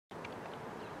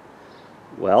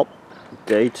Well,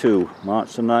 day 2,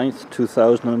 March the 9th,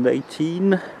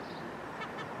 2018.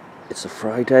 It's a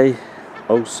Friday,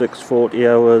 06:40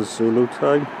 hours Zulu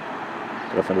time.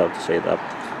 Don't know if I'm allowed to say that.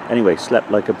 Anyway,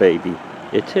 slept like a baby.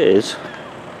 It is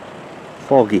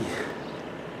foggy.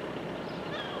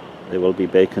 There will be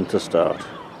bacon to start.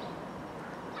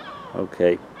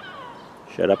 Okay,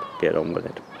 shut up, get on with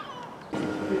it.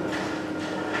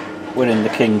 We're in the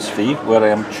King's Fee, where I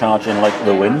am charging like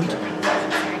the wind.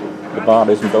 The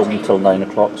bar isn't open until 9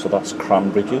 o'clock, so that's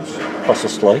cranberry juice, plus a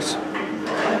slice,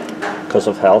 because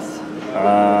of health.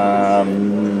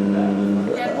 And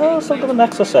so I've got an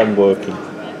XSM working.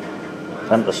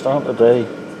 And to start the day,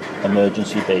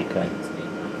 emergency bacon.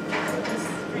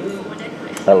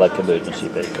 I like emergency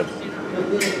bacon.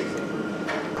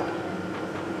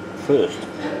 First,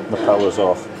 the power's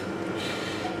off.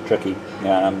 Tricky.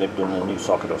 Yeah, and they've done a new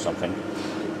socket or something.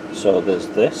 So there's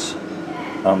this,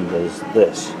 and there's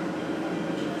this.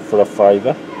 For a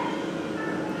 £5.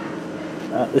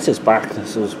 This is back.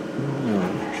 This is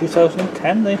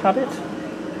 2010 they had it.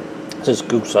 This is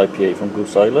Goose IPA from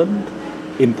Goose Island,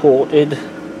 imported,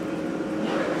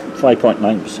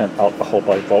 5.9% alcohol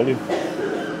by volume.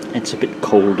 It's a bit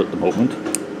cold at the moment,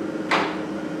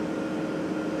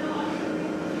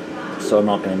 so I'm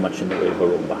not getting much in the way of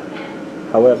aroma.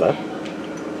 However,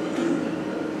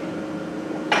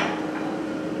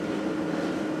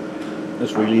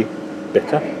 it's really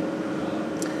bitter.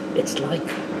 It's like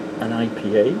an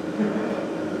IPA,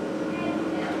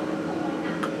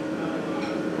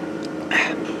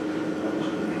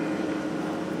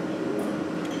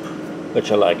 which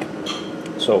I like.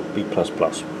 So B++,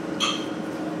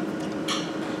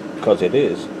 because it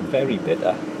is very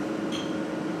bitter,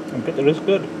 and bitter is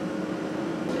good.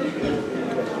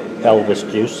 Elvis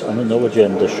juice and a No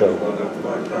Agenda show.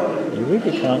 You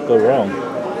really can't go wrong.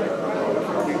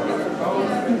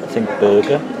 I think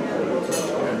Burger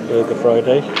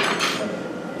Friday,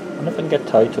 and if I can get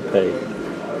Thai to pay.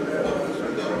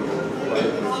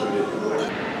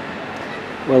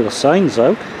 Well, the sign's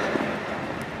out.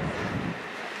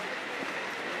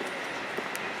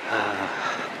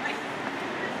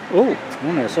 Oh,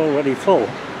 it's already full.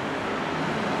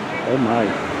 Oh my.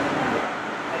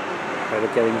 Better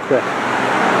get in quick.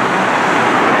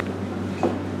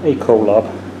 A collab.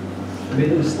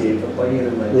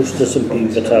 Roosters and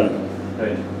Beavertown.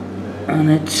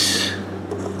 And it's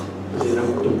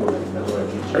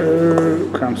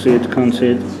can't see it.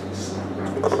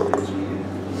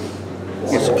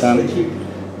 Yes, I can.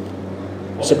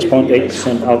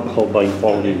 6.8% alcohol by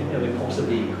volume.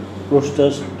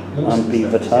 Roosters and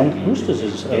Beavertown. Roosters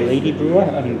is a lady brewer,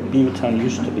 and Beavertown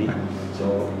used to be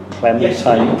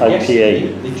Clementine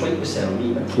IPA.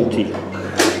 Fruity.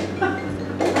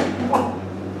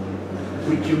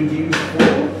 Which you would use for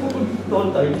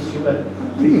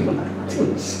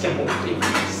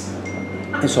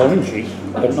It's orangey,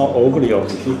 but not overly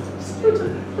orangey.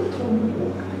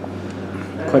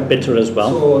 Quite bitter as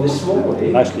well.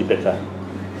 Nicely bitter.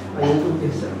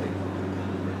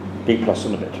 B+ in a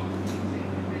bit.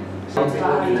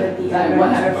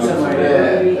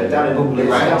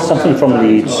 Something from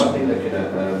Leeds.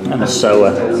 And a sour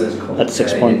at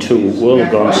 6.2. World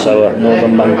Gone Sour,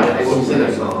 Northern Monk.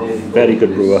 Very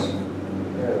good brewer.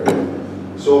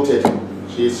 Sorted.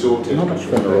 She is sorted. Not much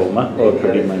for an aroma, or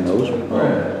pretty in my nose.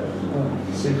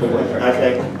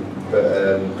 Okay.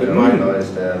 But good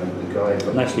realised the guy.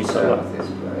 Nicely sour.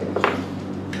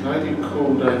 Can I do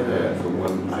cool down there from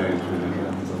one thing to another?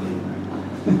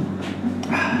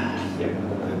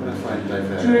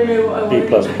 B++.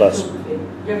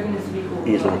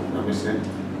 Easily.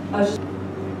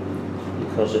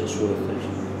 Because it's worth it.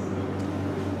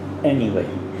 Anyway.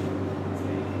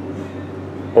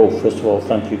 Oh, first of all,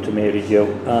 thank you to Mary Jo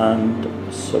and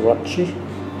Sriracha.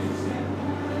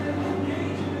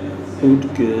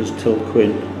 Udgers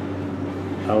Tilquin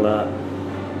a la,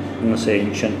 I'm going to say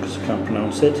ancient because I can't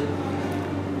pronounce it.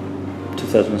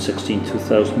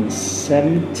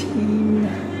 2016-2017.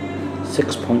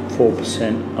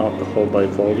 6.4% alcohol by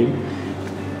volume.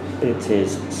 It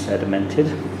is sedimented.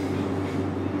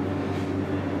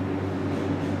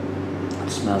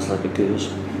 It smells like a goose.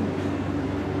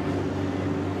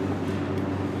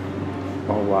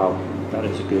 Oh wow, that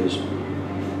is a goose.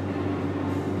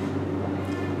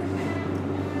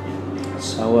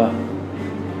 Sour,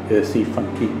 earthy,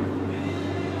 funky,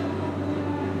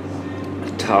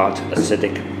 tart,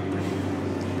 acidic.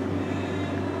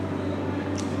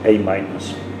 A-.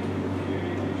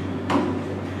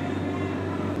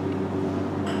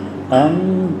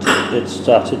 And it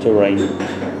started to rain.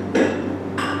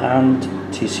 And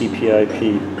TCP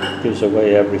IP gives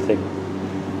away everything.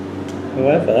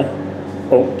 However,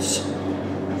 oats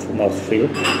for mouthfeel,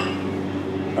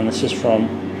 and this is from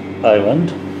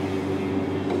Ireland.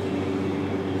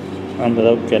 And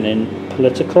without getting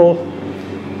political,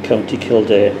 County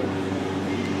Kildare.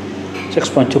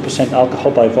 6.2%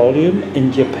 alcohol by volume,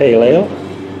 India Pale Ale.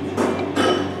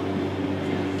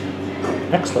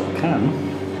 Excellent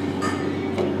can.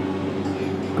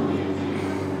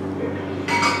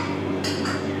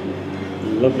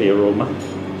 Lovely aroma.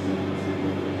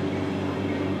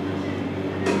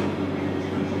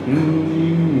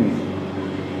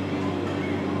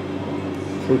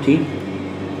 Fruity,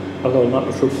 although not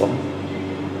the fruit one.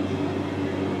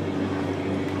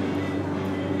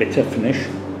 Bitter finish.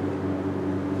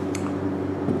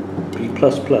 B++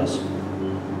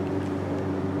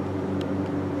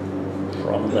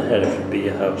 from the Hereford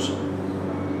Beer House.